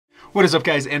What is up,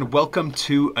 guys, and welcome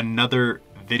to another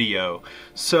video.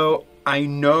 So I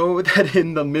know that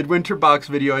in the Midwinter box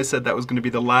video I said that was going to be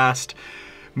the last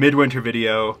Midwinter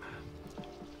video.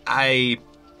 I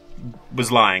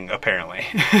was lying, apparently.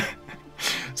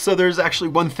 So there's actually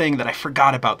one thing that I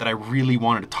forgot about that I really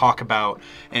wanted to talk about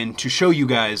and to show you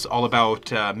guys all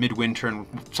about Midwinter and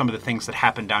some of the things that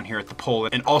happen down here at the pole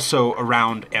and also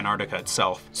around Antarctica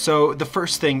itself. So the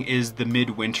first thing is the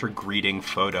Midwinter greeting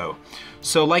photo.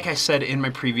 So like I said in my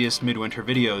previous Midwinter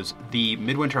videos, the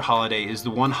Midwinter holiday is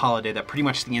the one holiday that pretty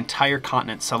much the entire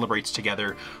continent celebrates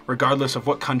together, regardless of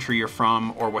what country you're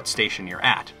from or what station you're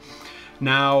at.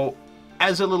 Now,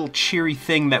 as a little cheery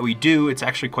thing that we do, it's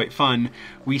actually quite fun,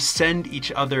 we send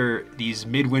each other these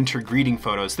Midwinter greeting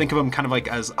photos. Think of them kind of like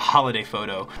as a holiday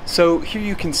photo. So here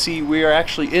you can see we are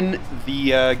actually in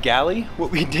the galley. What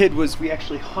we did was we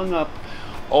actually hung up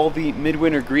all the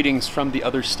Midwinter greetings from the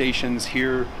other stations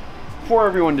here for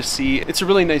everyone to see. It's a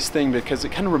really nice thing because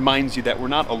it kind of reminds you that we're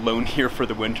not alone here for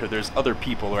the winter. There's other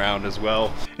people around as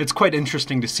well. It's quite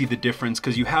interesting to see the difference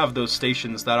because you have those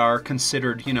stations that are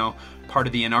considered, you know, part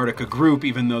of the Antarctica group,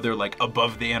 even though they're like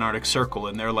above the Antarctic Circle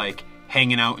and they're like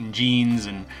hanging out in jeans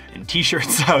and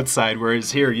t-shirts outside,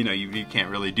 whereas here, you know, you can't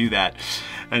really do that.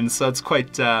 And so it's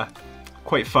quite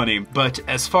funny. But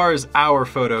as far as our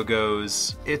photo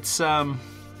goes, it's,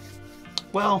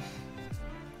 well,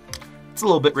 it's a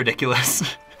little bit ridiculous.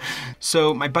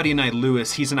 So my buddy and I,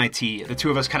 Lewis, he's in IT. The two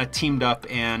of us kind of teamed up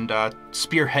and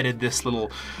spearheaded this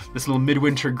little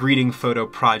Midwinter greeting photo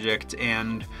project,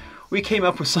 and we came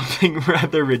up with something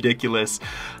rather ridiculous,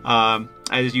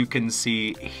 as you can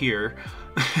see here.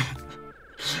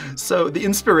 So the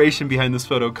inspiration behind this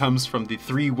photo comes from the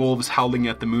Three Wolves Howling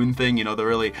at the Moon thing, you know, the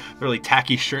really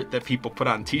tacky shirt that people put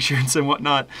on t-shirts and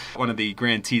whatnot. One of the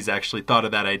grantees actually thought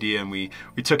of that idea and we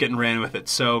took it and ran with it.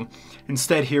 So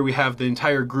instead here we have the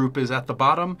entire group is at the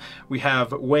bottom. We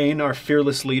have Wayne, our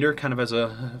fearless leader, kind of as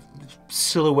a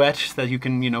silhouette that you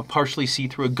can, you know, partially see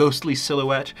through a ghostly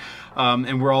silhouette.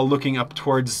 And we're all looking up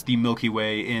towards the Milky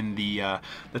Way in the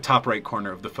top right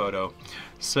corner of the photo.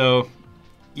 So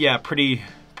yeah, pretty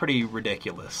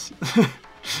ridiculous.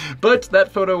 But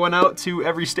that photo went out to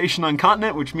every station on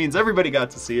continent, which means everybody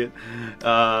got to see it.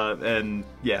 And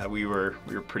yeah, we were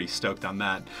pretty stoked on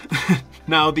that.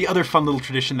 Now, the other fun little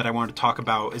tradition that I wanted to talk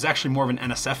about is actually more of an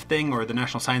NSF thing, or the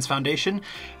National Science Foundation,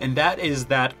 and that is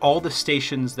that all the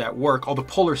stations that work, all the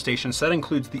polar stations, so that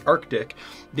includes the Arctic,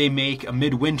 they make a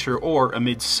midwinter or a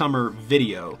midsummer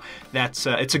video. That's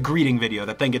it's a greeting video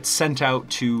that then gets sent out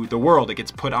to the world. It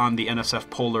gets put on the NSF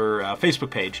Polar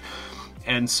Facebook page.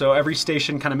 And so every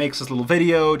station kind of makes this little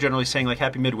video, generally saying like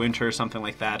Happy Midwinter or something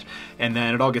like that, and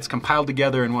then it all gets compiled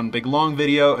together in one big long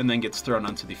video and then gets thrown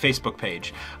onto the Facebook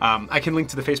page. I can link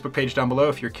to the Facebook page down below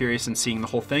if you're curious in seeing the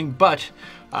whole thing, but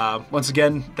once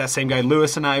again, that same guy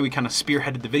Lewis and I, we kind of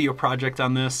spearheaded the video project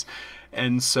on this,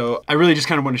 and so I really just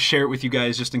kind of want to share it with you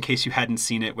guys just in case you hadn't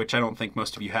seen it, which I don't think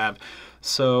most of you have.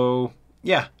 So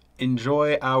yeah,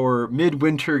 enjoy our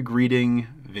Midwinter greeting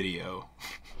video.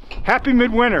 Happy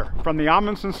Midwinter from the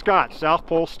Amundsen-Scott South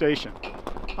Pole Station.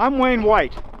 I'm Wayne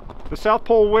White, the South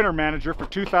Pole Winter Manager for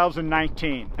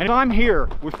 2019, and I'm here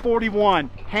with 41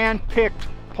 hand-picked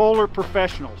polar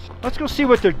professionals. Let's go see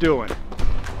what they're doing.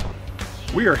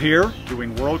 We are here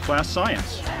doing world-class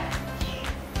science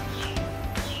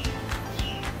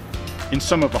in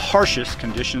some of the harshest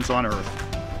conditions on Earth.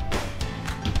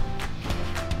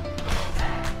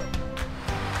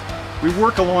 We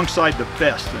work alongside the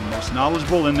best and most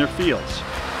knowledgeable in their fields.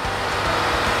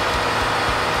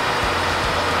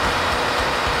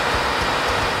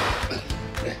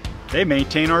 They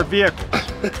maintain our vehicles.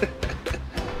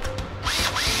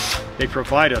 They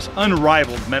provide us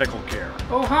unrivaled medical care.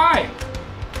 Oh, hi!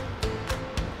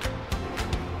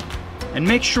 And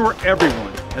make sure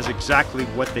everyone has exactly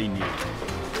what they need.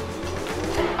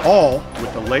 All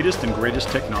with the latest and greatest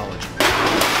technology.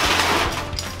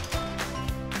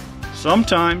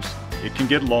 Sometimes it can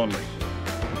get lonely.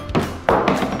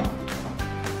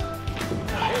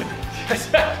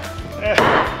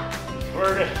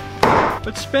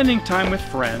 But spending time with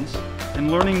friends and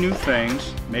learning new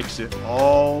things makes it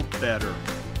all better.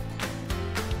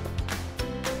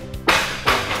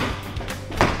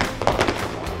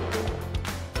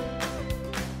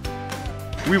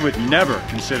 We would never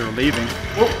consider leaving.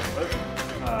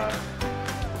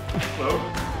 Hello?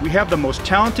 We have the most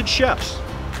talented chefs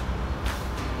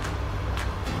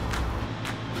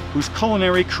whose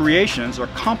culinary creations are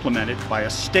complemented by a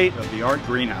state-of-the-art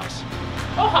greenhouse.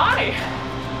 Oh, hi!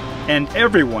 And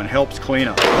everyone helps clean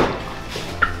up.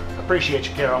 Appreciate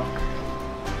you, Carol.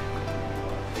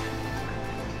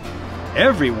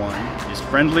 Everyone is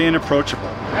friendly and approachable.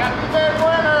 Happy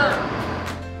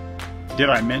Midwinter! Did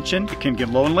I mention it can get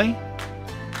lonely?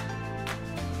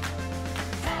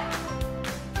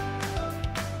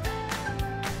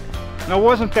 Now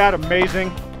wasn't that amazing?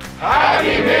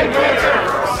 Happy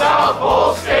Midwinter from South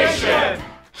Pole Station!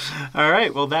 All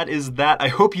right, well that is that. I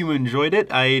hope you enjoyed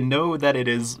it. I know that it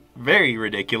is very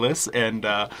ridiculous, and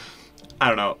I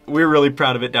don't know, we're really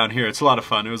proud of it down here. It's a lot of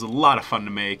fun. It was a lot of fun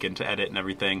to make and to edit and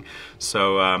everything.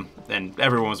 So, and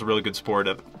everyone was a really good sport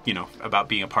of, you know, about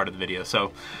being a part of the video.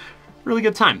 So, really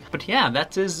good time. But yeah,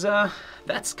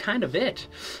 that's kind of it.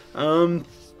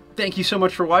 Thank you so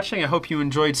much for watching. I hope you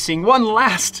enjoyed seeing one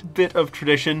last bit of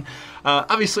tradition.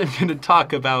 Obviously, I'm going to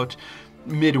talk about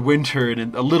Midwinter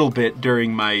in a little bit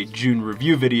during my June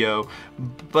review video,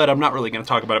 but I'm not really going to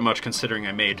talk about it much considering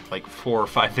I made like 4 or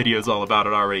 5 videos all about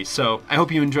it already. So I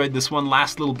hope you enjoyed this one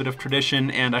last little bit of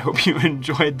tradition, and I hope you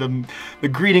enjoyed the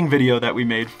greeting video that we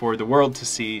made for the world to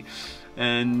see.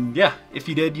 And yeah, if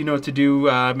you did, you know what to do.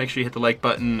 Make sure you hit the like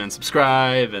button and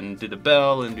subscribe and do the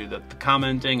bell and do the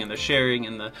commenting and the sharing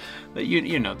and the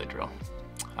you know the drill.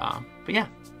 But yeah,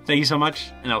 thank you so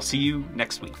much, and I'll see you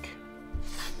next week.